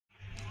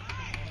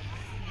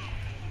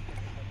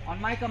On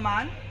my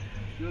command,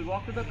 you will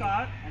walk to the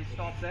car and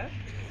stop there.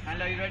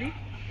 And are you ready?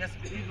 Yes,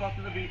 please walk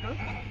to the vehicle.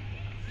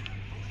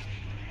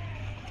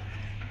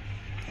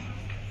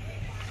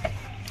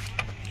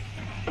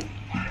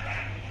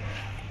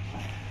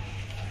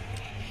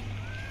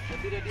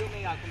 Radio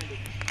में आंखों में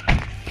देखो.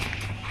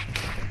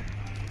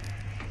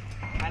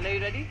 And are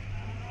you ready?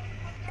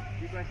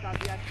 You guys start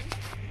the action.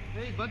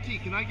 Hey Bunty,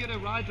 can I get a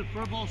ride to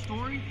Furball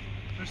Story?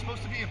 There's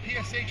supposed to be a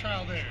PSA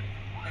trial there,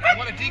 and I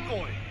want a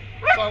decoy.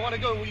 So I want to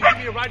go. Will you give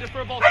me a ride to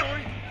Furball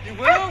Story? You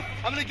will?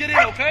 I'm gonna get in,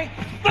 okay?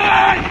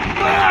 Fly!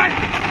 Fly!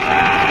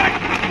 Fly!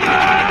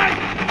 Fly!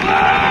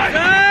 Fly!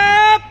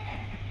 Stop!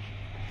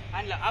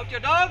 And out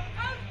your dog.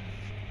 I'm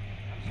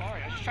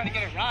sorry, I was just trying to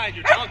get a ride.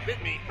 Your dog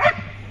bit me.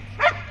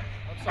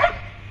 I'm sorry.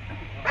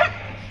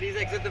 Please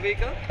exit the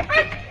vehicle.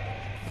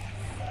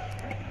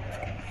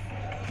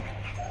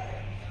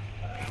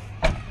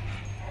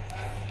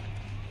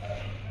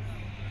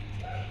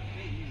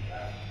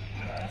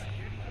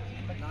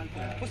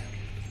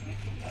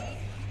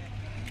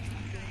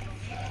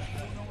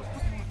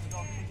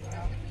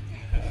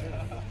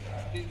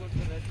 Please go to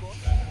the red board.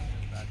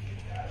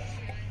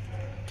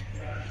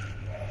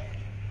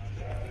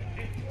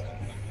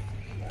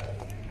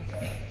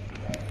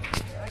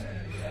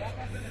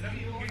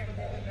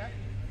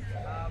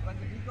 When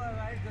the vehicle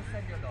arrives, just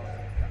send your dog.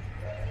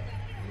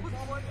 Move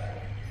forward.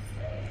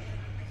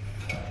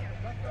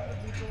 Back from the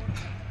vehicle.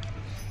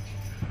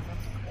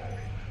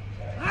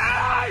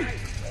 Hey!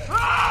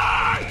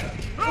 Hey!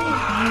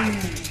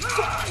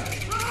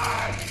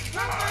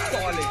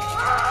 Solid.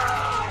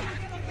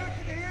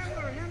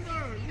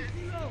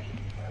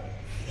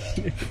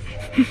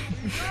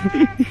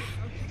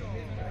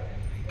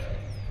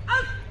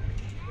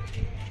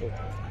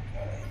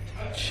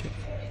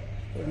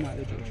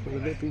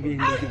 तू भी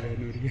हिंदी की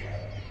बहन हो रही है.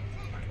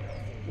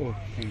 ओह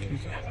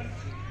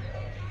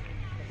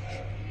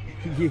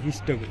ये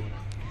histo को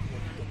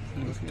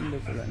उसके अंदर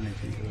चलाना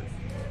चाहिए.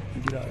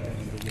 गिरा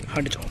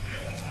हट जाओ.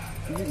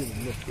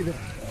 इधर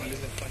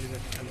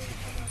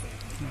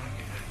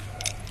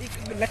एक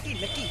लकी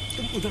लकी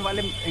तुम उधर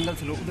वाले एंगल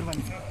से लो. उधर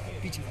वाले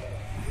पीछे.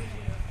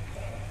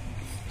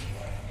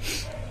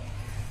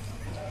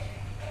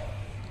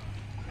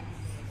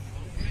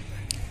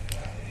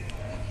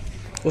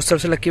 उस तरफ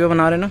से लक्की पे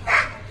बना रहे ना.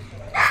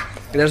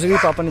 इधर से भी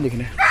पापा नहीं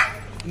दिखने.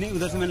 नहीं,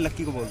 उधर से मैंने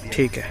लक्की को बोल दिया.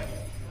 ठीक है.